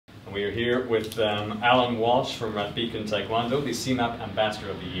And we are here with Alan Walsh from Beacon Taekwondo, the CMAP Ambassador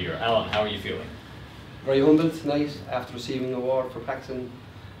of the Year. Alan, how are you feeling? Very humbled tonight after receiving an award for practicing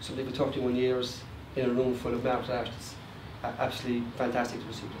something for 31 years in a room full of martial artists. Absolutely fantastic to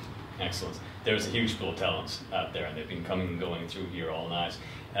receive this. Excellent. There's a huge pool of talent out there and they've been coming and going through here all night.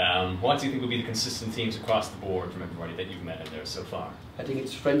 What do you think will be the consistent themes across the board from everybody that you've met in there so far? I think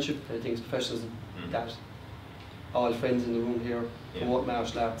it's friendship, I think it's professionalism, that all friends in the room here promote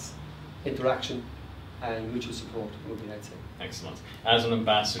martial arts, interaction and mutual support would be, I'd say. Excellent. As an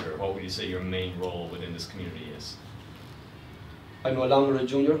ambassador, what would you say your main role within this community is? I'm no longer a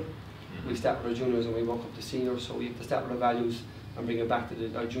junior. We start with our juniors and we work up to seniors, so we have to start with our values and bring it back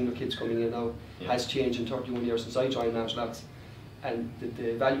to our junior kids coming in now. Has changed in 31 years since I joined martial arts, and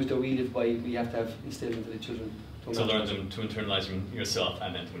the values that we live by, we have to have instilled into the children. To learn them, to internalise them yourself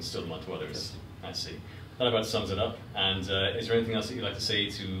and then to instill them onto others. Yes. I see. That about sums it up. And is there anything else that you'd like to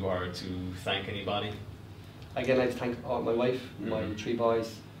say to, or to thank anybody? Again, I'd like to thank my wife, my 3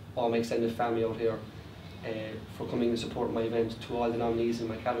 boys, all my extended family out here for coming and supporting my event, to all the nominees in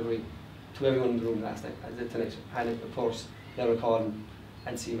my category, to everyone in the room last night, and tonight, and of course, Leonard Collin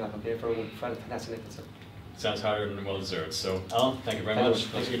and CMAP, okay, for a fantastic night. Sounds harder than well deserved. So, Alan, thank you very much.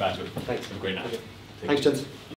 Thanks for getting back to it. Thanks. Have a great night. Thanks, gents.